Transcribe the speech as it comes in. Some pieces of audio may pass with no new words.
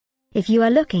If you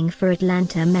are looking for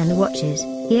Atlanta men watches,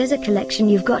 here's a collection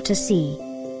you've got to see.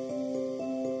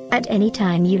 At any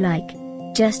time you like.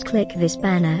 Just click this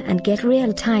banner and get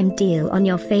real-time deal on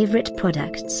your favorite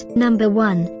products. Number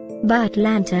 1. By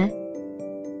Atlanta.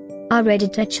 Our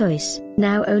editor choice,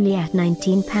 now only at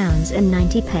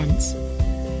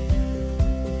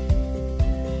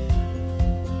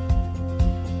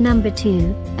 £19.90. Number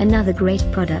 2, another great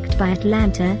product by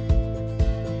Atlanta.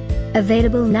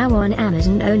 Available now on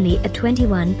Amazon only at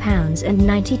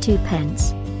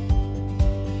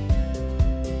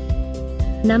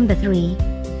 £21.92. Number 3.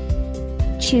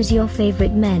 Choose your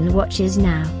favorite men watches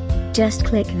now. Just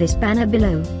click this banner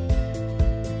below.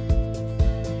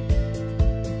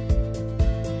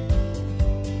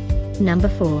 Number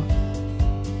 4.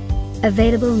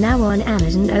 Available now on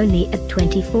Amazon only at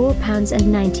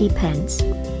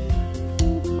 £24.90.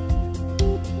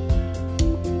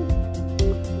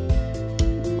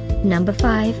 Number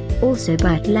 5, also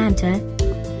by Atlanta.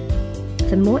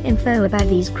 For more info about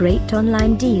these great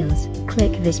online deals,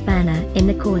 click this banner in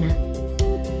the corner.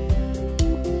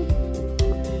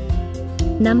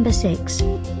 Number 6.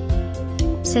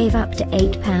 Save up to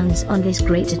 £8 on this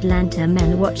great Atlanta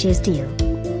men watches deal.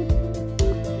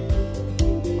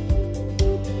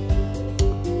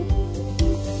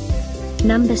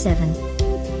 Number 7.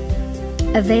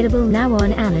 Available now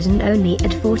on Amazon only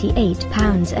at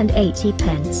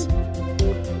 £48.80.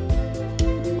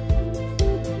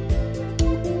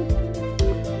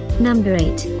 Number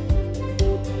 8.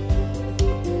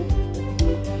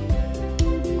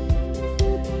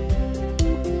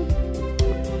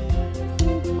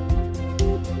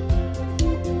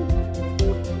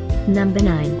 Number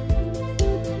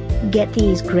 9. Get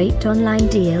these great online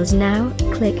deals now,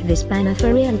 click this banner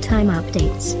for real-time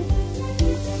updates.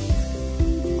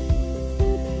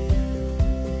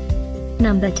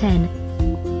 Number 10.